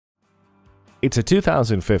It's a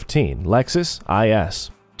 2015 Lexus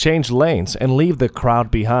IS. Change lanes and leave the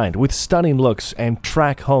crowd behind with stunning looks and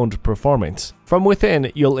track-honed performance. From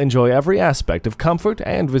within, you'll enjoy every aspect of comfort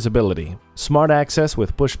and visibility. Smart access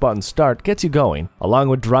with push-button start gets you going, along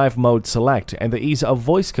with Drive Mode Select and the ease of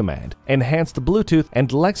voice command, enhanced Bluetooth, and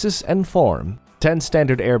Lexus Inform. 10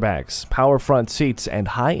 standard airbags, power front seats, and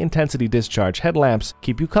high-intensity discharge headlamps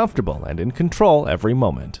keep you comfortable and in control every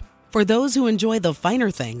moment. For those who enjoy the finer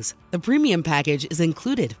things, the premium package is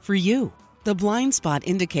included for you. The blind spot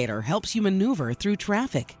indicator helps you maneuver through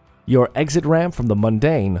traffic. Your exit ramp from the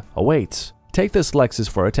mundane awaits. Take this Lexus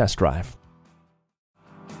for a test drive.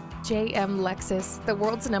 JM Lexus, the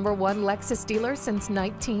world's #1 Lexus dealer since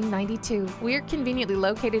 1992. We're conveniently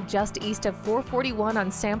located just east of 441 on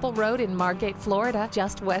Sample Road in Margate, Florida,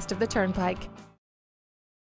 just west of the Turnpike.